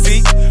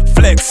 Sexy,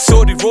 flex,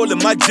 shorty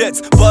rolling my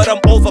jets. But I'm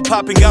over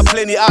popping, got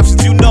plenty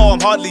options, you know I'm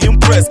hardly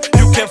impressed.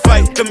 You can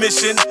fight the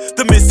mission,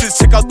 the missus,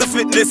 check out the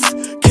fitness.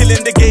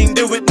 Killing the game,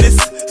 the witness.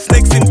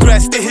 Snakes in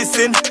grass, they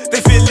hissing,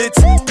 they feel it.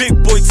 Big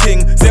boy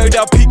ting, zeroed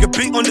out peak, a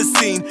beat on the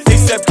scene.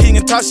 ASAP King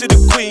and Tasha the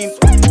Queen.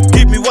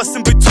 Give me what's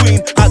in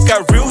between. I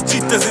got real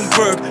cheaters in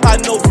Berg, I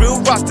know real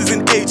rosters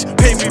in H.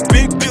 Pay me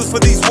big bills for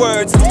these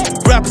words.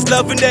 Rappers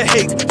loving their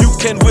hate, you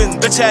can win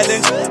the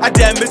challenge. I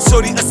damn it,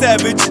 shorty a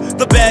savage,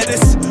 the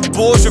baddest.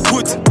 Boże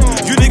kut,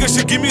 you niggas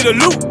should give me the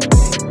loot.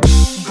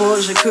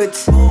 Boże kut,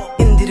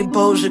 indiri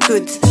Boże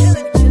kut.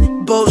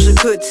 Boże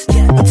kut,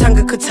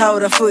 matanga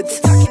kutaura foot.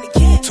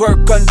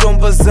 Twerk on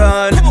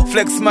Dombazan,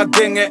 flex my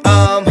gang and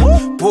arm.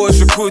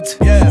 Boże kut,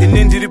 in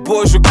Indiri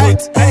Boże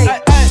kut.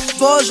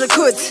 Boże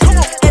kut,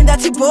 and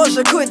that's it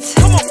Boże kut.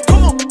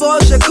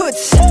 Boże kut,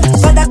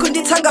 bada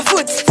kundi tanga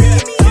foot.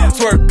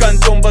 Twerk on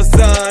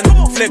Dombazan,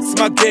 flex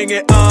my gang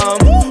and arm.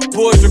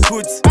 Boże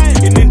kut,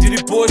 in Indiri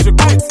Boże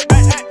kut.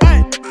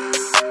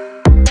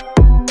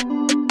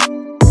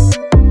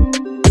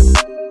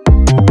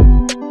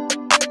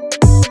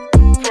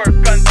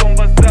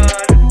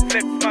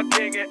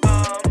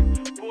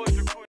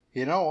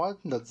 You know what?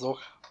 That's all.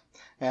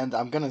 And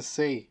I'm gonna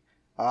say,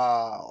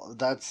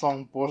 that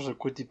song Boże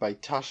Kuti by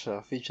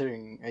Tasha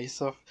featuring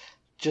Asaf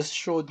just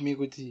showed me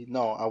Kuti.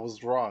 No, I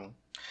was wrong.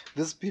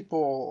 These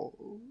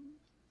people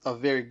are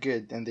very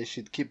good and they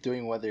should keep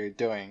doing what they're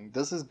doing.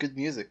 This is good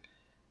music.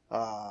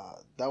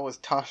 That was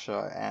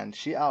Tasha and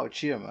she out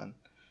here, man.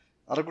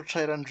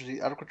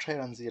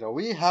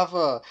 We have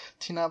a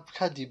Tina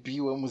Cardi B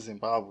from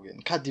Zimbabwe.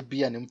 Cardi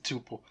B and him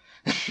tupo.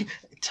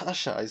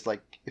 Tasha is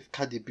like if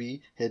Cardi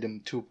B had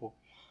him tupo.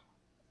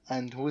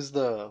 And who's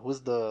the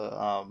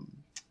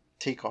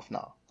takeoff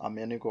now?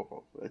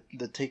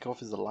 The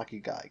takeoff is a lucky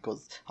guy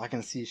because I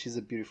can see she's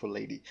a beautiful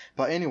lady.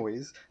 But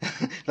anyways,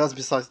 that's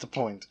besides the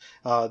point.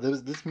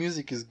 This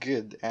music is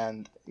good,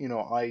 and you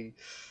know I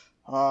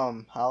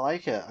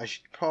like it. I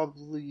should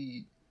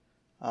probably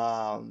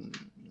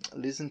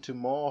listen to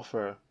more of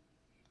her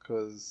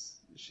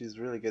because she's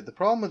really good. The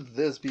problem with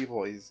this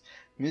people is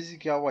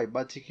music yawa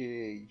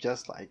ibatike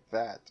just like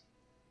that.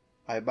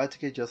 I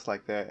ibatike just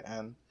like that,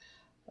 and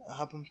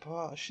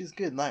she's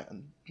good.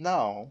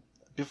 Now,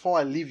 before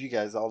I leave you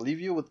guys, I'll leave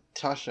you with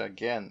Tasha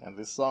again, and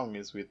this song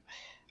is with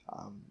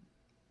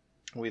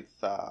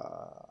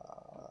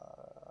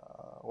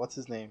what's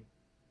his name?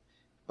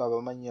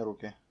 Baba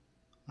Manyeruke.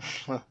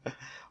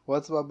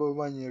 What's Baba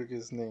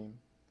Manyeruke's name?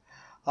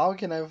 How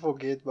can I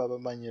forget Baba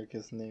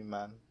Manyeruke's name,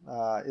 man?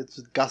 It's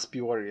with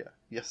Gaspi Warrior.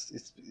 Yes,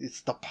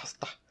 it's the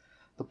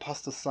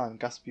pastor's son,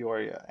 Gaspi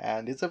Warrior,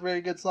 and it's a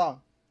very good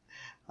song.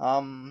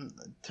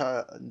 Ndafara,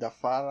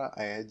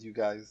 I had you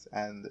guys,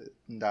 and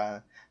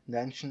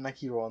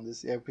Nanshinakiro on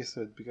this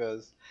episode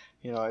because,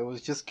 you know, it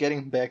was just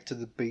getting back to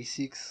the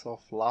basics of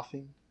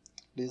laughing,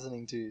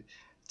 listening to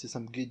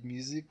some good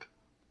music,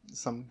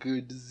 some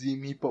good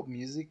Zim hip hop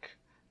music.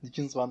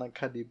 Nichinswana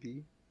Cardi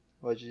B,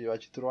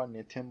 wachithrowa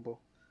netembo.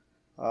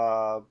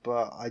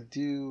 But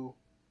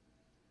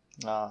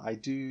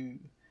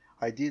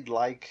I did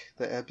like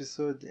the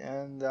episode,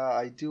 and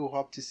I do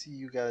hope to see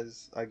you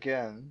guys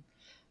again.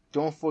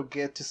 Don't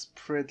forget to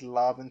spread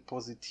love and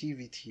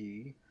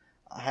positivity,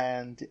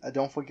 and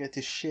don't forget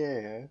to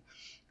share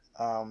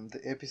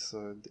the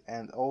episode,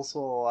 and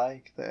also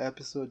like the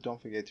episode.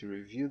 Don't forget to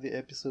review the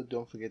episode.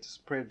 Don't forget to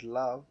spread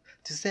love,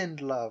 to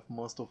send love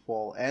most of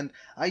all. And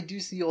I do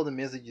see all the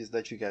messages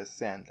that you guys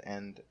send,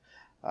 and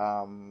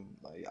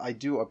I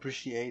do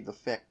appreciate the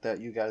fact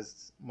that you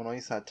guys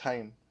monoisa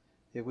time.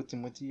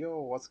 Yo,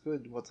 what's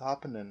good? What's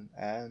happening?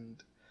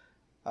 And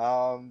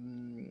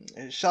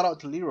shout out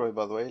to Leroy,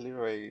 by the way.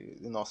 Leroy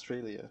in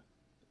Australia.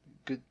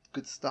 Good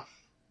stuff.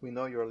 We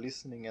know you're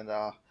listening, and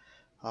I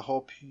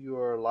hope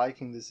you're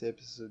liking this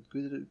episode.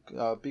 Good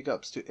big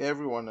ups to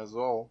everyone as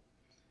well,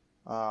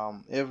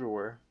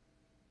 everywhere.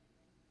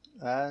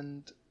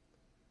 And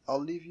I'll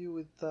leave you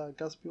with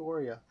Gaspi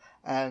Warrior.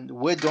 And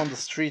word on the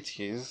street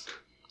is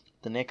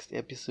the next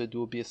episode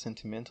will be a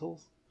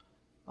sentimentals.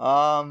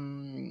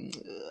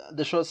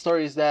 The short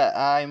story is that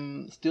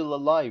I'm still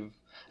alive.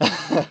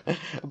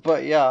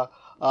 But yeah,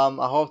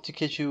 I hope to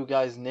catch you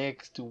guys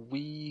next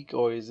week,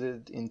 or is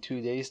it in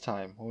 2 days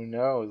time? Who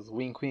knows?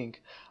 Wink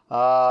wink.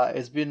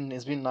 It's been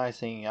nice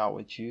hanging out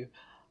with you.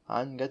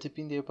 I'm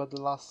Gatipinde about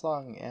the last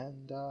song,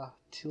 and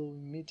till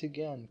we meet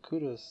again,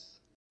 kudos.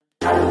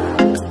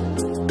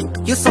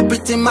 You're so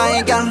pretty,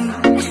 my girl.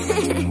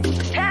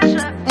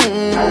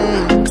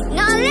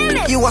 No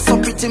limit. You are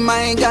so pretty,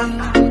 my girl.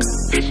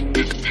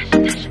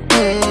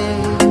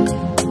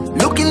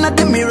 Looking at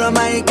the mirror,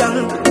 my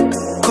girl.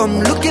 Come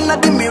looking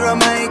at the mirror,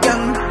 my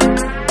girl.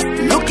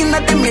 Looking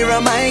at the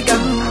mirror, my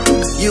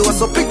girl. You are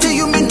so pretty,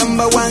 you me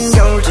number one,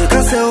 girl. Take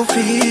a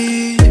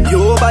selfie.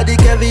 Your body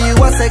heavy, you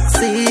are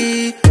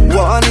sexy.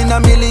 1 in a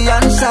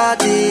million,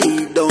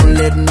 shawty. Don't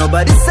let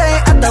nobody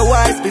say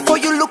otherwise before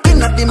you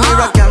looking at the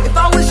mirror, girl. If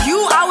I was you,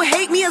 I would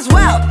hate me as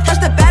well. That's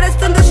the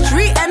baddest in the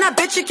street, and I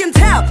bet you can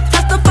tell.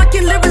 That's the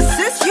fucking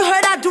lyricist, you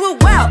heard I do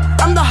it well.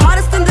 I'm the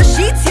hardest in the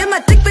sheets, yeah, my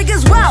dick big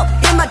as well.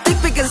 Yeah, my dick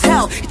big as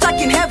hell. You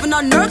talking heaven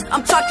on earth,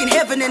 I'm talking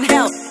heaven and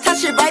hell.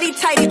 Touch it righty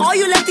tighty, all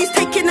you lefties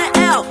taking an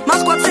L. My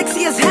squad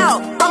sexy as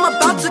hell. I'm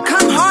about to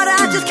come harder,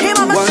 I just came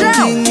out my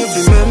shell. One thing you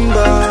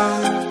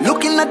remember,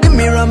 looking at the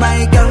mirror,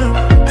 my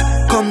girl.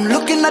 Come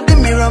looking at the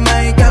mirror,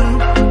 my girl.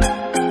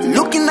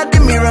 Looking at the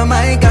mirror,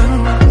 my girl.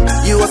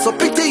 You are so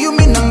pretty, you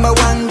me number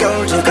one,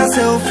 girl. Take a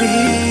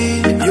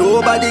selfie.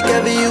 Your body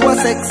heavy, you are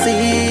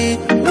sexy.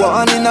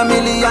 1 in a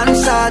million,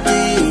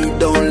 shawty.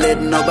 Don't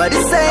let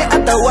nobody say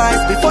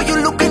otherwise before you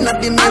looking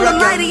at the mirror, I'm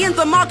the mighty in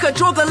the marker,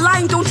 draw the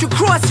line, don't you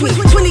cross me.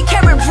 20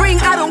 carat ring,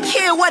 I don't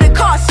care what it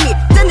costs me.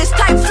 Then it's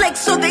tight flex,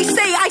 so they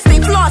say I stay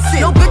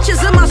flossing. No bitches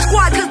in my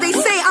squad, cause they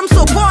say I'm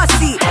so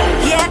bossy.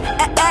 Yeah,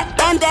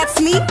 and that's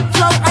me.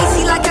 Flow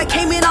icy like I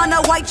came in on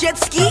a white jet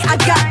ski. I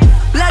got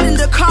blood in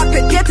the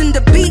carpet, death in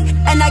the beat.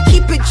 And I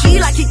keep it G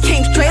like it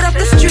came straight off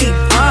the street.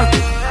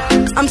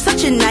 I'm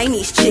such a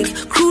 90s chick.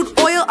 Crude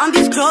oil on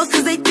these girls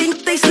cause they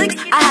think they slick.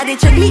 I had to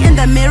check me in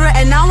the mirror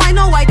and now I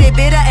know why they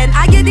bitter. And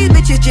I get these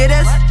bitches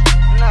jitters.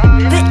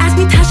 They ask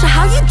me, Tasha,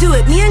 how you do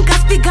it? Me and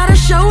Gusby gotta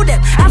show them.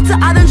 After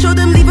I done show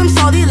them, leave them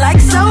salty like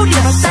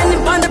sodium. I'm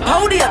standing on the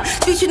podium,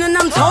 speeching and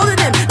I'm told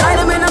them. Light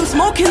them and I'm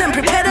smoking them,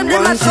 prepare them,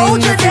 then I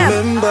told you them.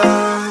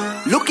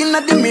 Remember, looking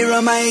at the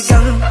mirror, my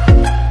girl.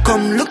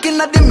 Come looking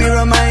at the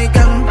mirror, my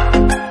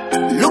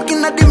girl.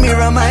 Looking at the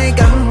mirror, my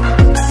girl.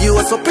 You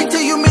are so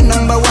pretty, you me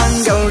number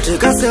one, girl.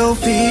 Take a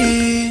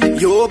selfie.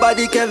 Your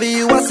body heavy,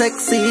 you are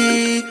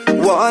sexy.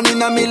 1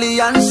 in a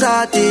million,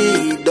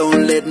 shawty.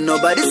 Don't let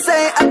nobody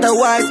say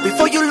otherwise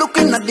before you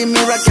looking at the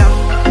mirror,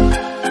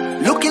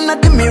 girl. Looking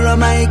at the mirror,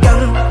 my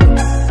girl.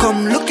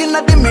 Come looking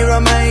at the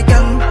mirror, my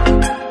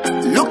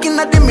girl. Looking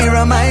at the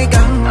mirror, my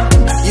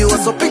girl. You are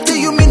so pretty,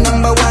 you me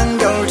number one,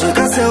 girl. Take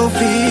a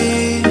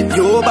selfie.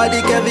 Your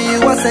body heavy,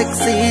 you are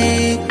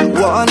sexy.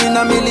 1 in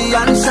a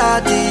million,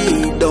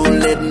 shawty. Don't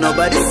let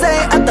nobody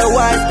say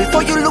otherwise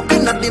before you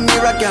looking at the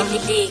mirror, girl.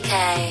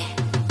 DK.